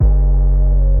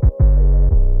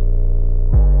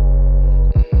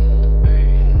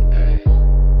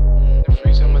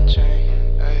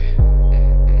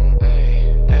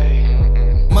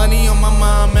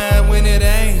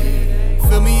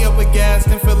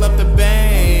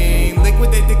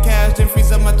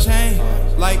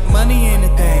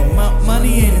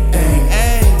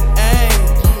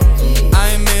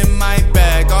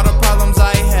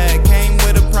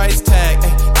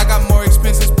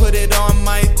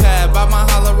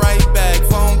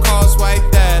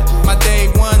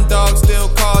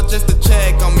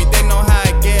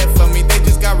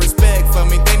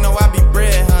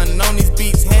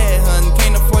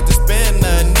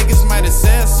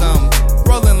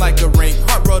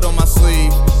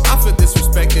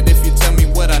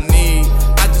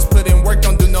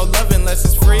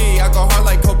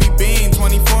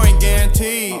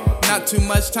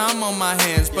on my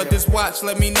hands, but this watch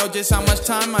let me know just how much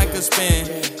time I could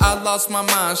spend. I lost my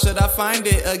mind, should I find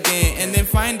it again? And then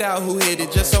find out who hit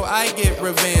it, just so I get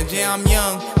revenge. Yeah, I'm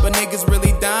young, but niggas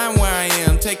really dying where I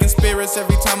am. Taking spirits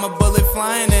every time a bullet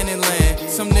flying and it land.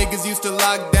 Some niggas used to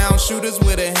lock down shooters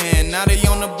with a hand. Now they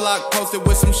on the block posted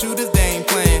with some shooters they ain't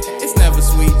playing. It's never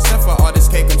sweet, except for all this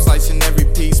cake I'm slicing every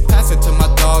piece. Pass it to my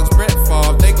dogs, Brett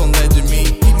Favre, they gon' legend me.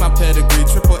 Keep my pedigree,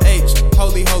 Triple H,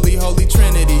 holy, holy, holy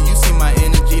Trinity. You see my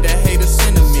energy, that haters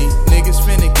sin to me. Niggas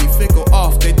finicky, fickle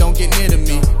off, they don't get near to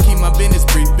me. Keep my business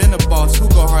brief, been a boss, who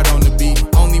go hard on the beat?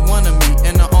 Only one of me,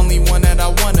 and the only one that I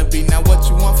wanna be. Now what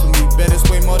you want from me? Bet it's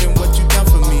way more than what you done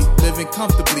for me. Living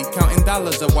comfortably, counting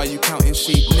dollars up while you counting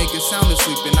sheep. Niggas sound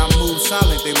asleep and I move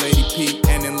silent, they lady peep.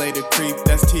 And then later creep,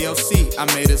 that's TLC, I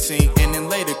made a scene. And then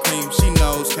later cream, she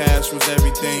knows cash was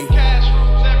everything.